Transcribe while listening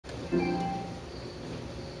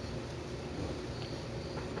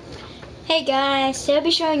Hey guys, today I'll be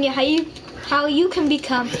showing you how you can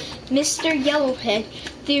become Mr. Yellowhead,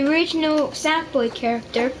 the original Sackboy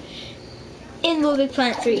character in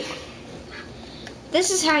LittleBigPlanet 3.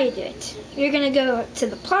 This is how you do it. You're gonna go to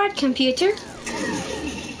the pod computer.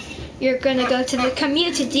 You're gonna go to the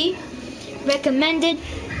community, recommended,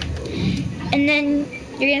 and then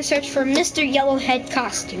you're gonna search for Mr. Yellowhead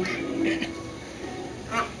costume.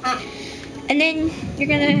 And then you're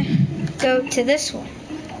gonna go to this one.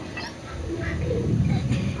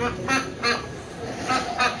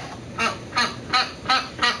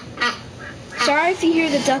 Sorry if you hear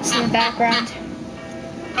the ducks in the background.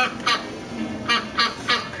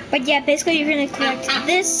 But yeah, basically you're gonna collect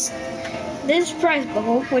this prize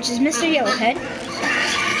bubble, which is Mr. Yellowhead.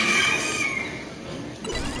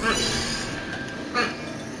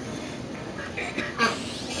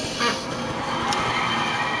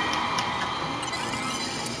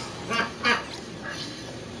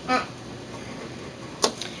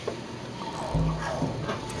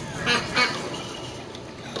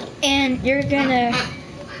 And you're gonna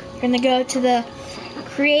go to the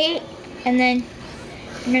create, and then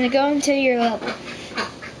you're gonna go into your level.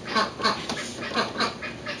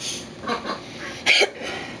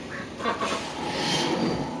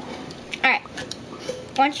 Alright,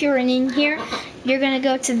 once you're in here, you're gonna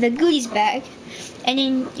go to the goodies bag, and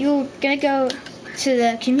then you're gonna go to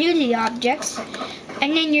the community objects,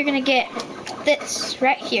 and then you're gonna get this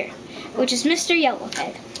right here, which is Mr.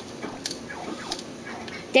 Yellowhead.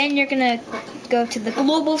 Then you're gonna go to the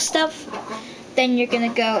global stuff. Then you're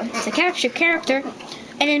gonna go to capture character,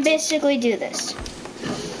 and then basically do this.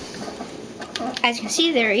 As you can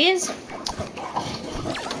see, there he is.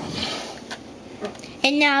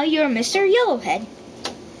 And now you're Mr. Yellowhead.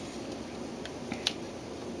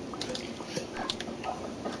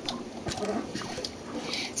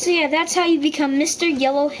 So yeah, that's how you become Mr.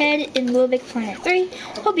 Yellowhead in LittleBigPlanet 3.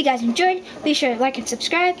 Hope you guys enjoyed. Be sure to like and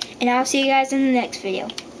subscribe, and I'll see you guys in the next video.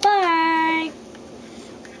 Bye!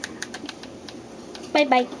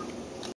 Bye-bye.